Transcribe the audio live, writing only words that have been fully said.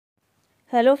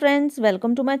Hello friends,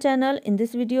 welcome to my channel. In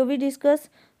this video we discuss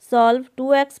solve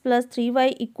 2x plus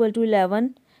 3y equal to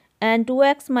 11 and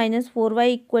 2x minus 4y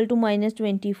equal to minus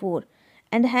 24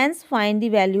 and hence find the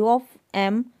value of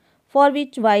m for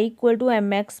which y equal to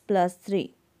mx plus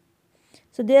 3.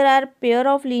 So there are pair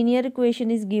of linear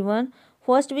equation is given.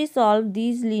 First we solve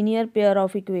these linear pair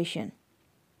of equation.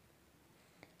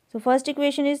 So first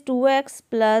equation is 2x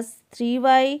plus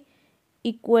 3y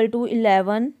equal to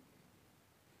 11.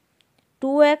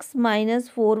 2x minus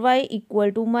 4y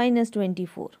equal to minus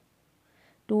 24.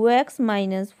 2x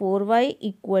minus 4y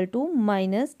equal to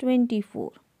minus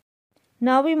 24.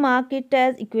 Now we mark it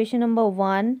as equation number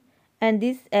 1 and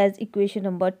this as equation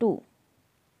number 2.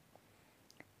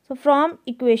 So from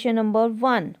equation number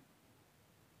 1,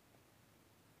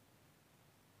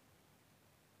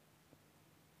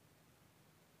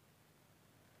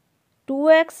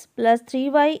 two x plus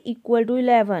 3y equal to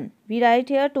 11. We write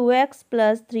here 2x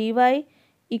plus 3y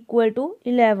equal to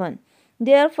 11.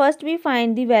 There first we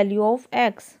find the value of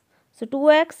x. So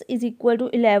 2x is equal to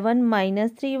 11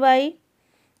 minus 3y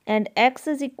and x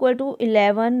is equal to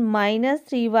 11 minus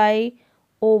 3y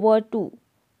over 2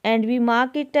 and we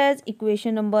mark it as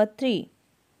equation number 3.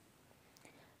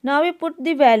 Now we put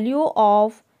the value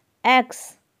of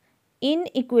x in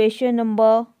equation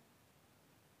number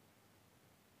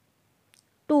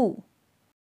 2.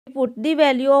 We put the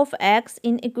value of x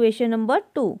in equation number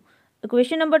 2.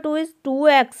 Equation number 2 is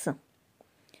 2x.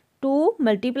 2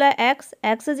 multiply x.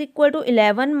 X is equal to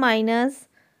 11 minus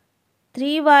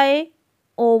 3y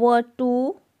over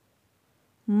 2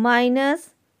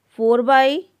 minus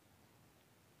 4y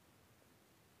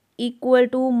equal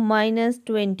to minus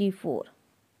 24.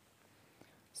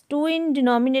 2 in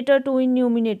denominator, 2 in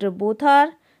numerator. Both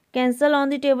are cancel on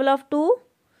the table of 2.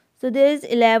 So there is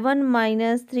 11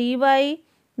 minus 3y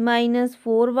minus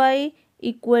 4y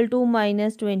equal to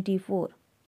minus 24.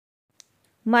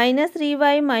 Minus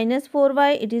 3y minus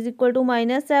 4y, it is equal to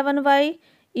minus 7y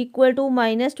equal to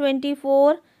minus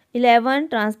 24. 11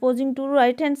 transposing to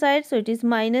right hand side, so it is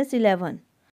minus 11.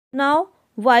 Now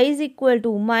y is equal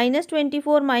to minus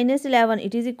 24 minus 11,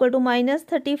 it is equal to minus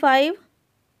 35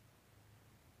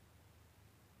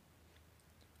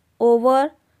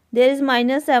 over, there is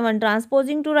minus 7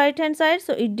 transposing to right hand side,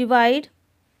 so it divide.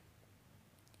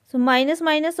 So minus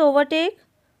minus overtake,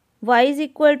 y is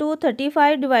equal to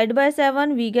 35 divided by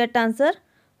 7, we get answer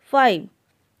 5.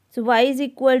 So y is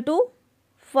equal to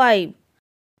 5.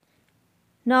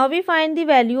 Now we find the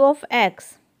value of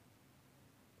x.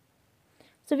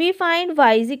 So we find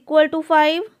y is equal to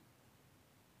 5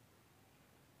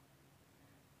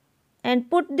 and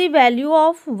put the value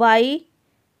of y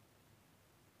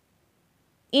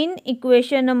in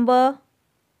equation number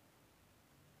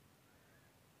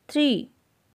 3.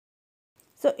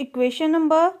 So equation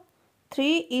number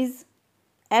 3 is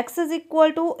x is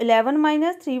equal to 11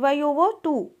 minus 3y over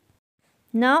 2.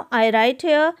 Now I write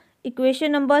here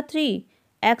equation number 3.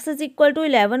 X is equal to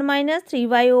 11 minus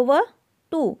 3y over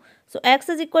 2. So x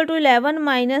is equal to 11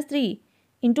 minus 3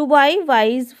 into y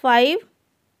is 5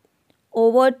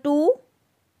 over 2.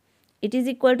 It is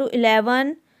equal to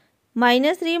 11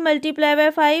 minus 3 multiplied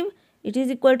by 5. It is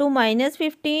equal to minus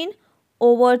 15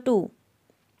 over 2.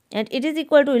 And it is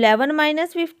equal to 11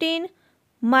 minus 15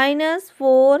 minus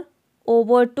 4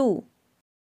 over 2.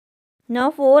 Now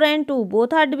 4 and 2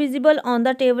 both are divisible on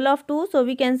the table of 2. So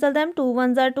we cancel them. 2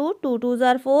 1s are 2, 2 2s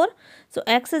are 4. So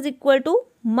x is equal to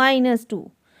minus 2.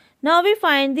 Now we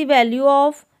find the value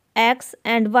of x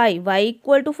and y. Y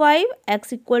equal to 5,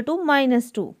 x equal to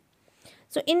minus 2.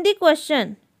 So in the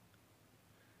question,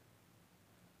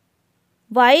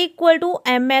 y equal to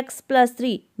mx plus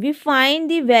 3, we find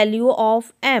the value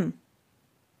of m.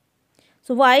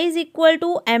 So y is equal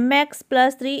to mx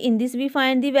plus 3. In this we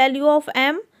find the value of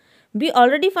m. We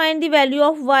already find the value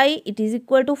of y. It is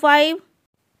equal to 5.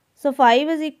 So 5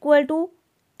 is equal to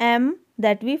m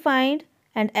that we find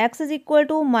and x is equal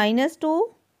to minus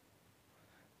 2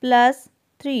 plus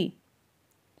 3.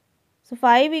 So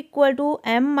 5 equal to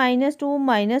m minus 2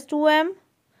 minus 2m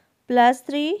plus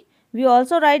 3. We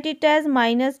also write it as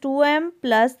minus 2m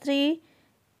plus 3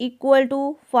 equal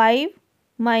to 5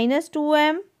 minus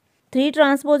 2m. 3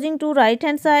 transposing to right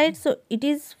hand side. So it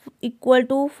is equal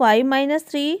to 5 minus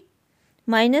 3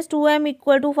 minus 2m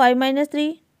equal to 5 minus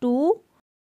 3, 2.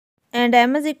 And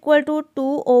m is equal to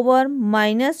 2 over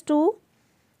minus 2.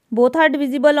 Both are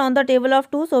divisible on the table of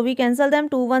 2. So we cancel them.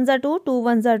 2 1s are 2, 2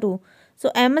 1s are 2.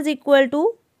 So m is equal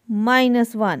to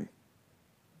minus 1.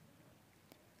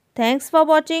 Thanks for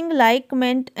watching. Like,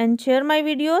 comment and share my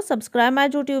video. Subscribe my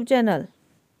YouTube channel.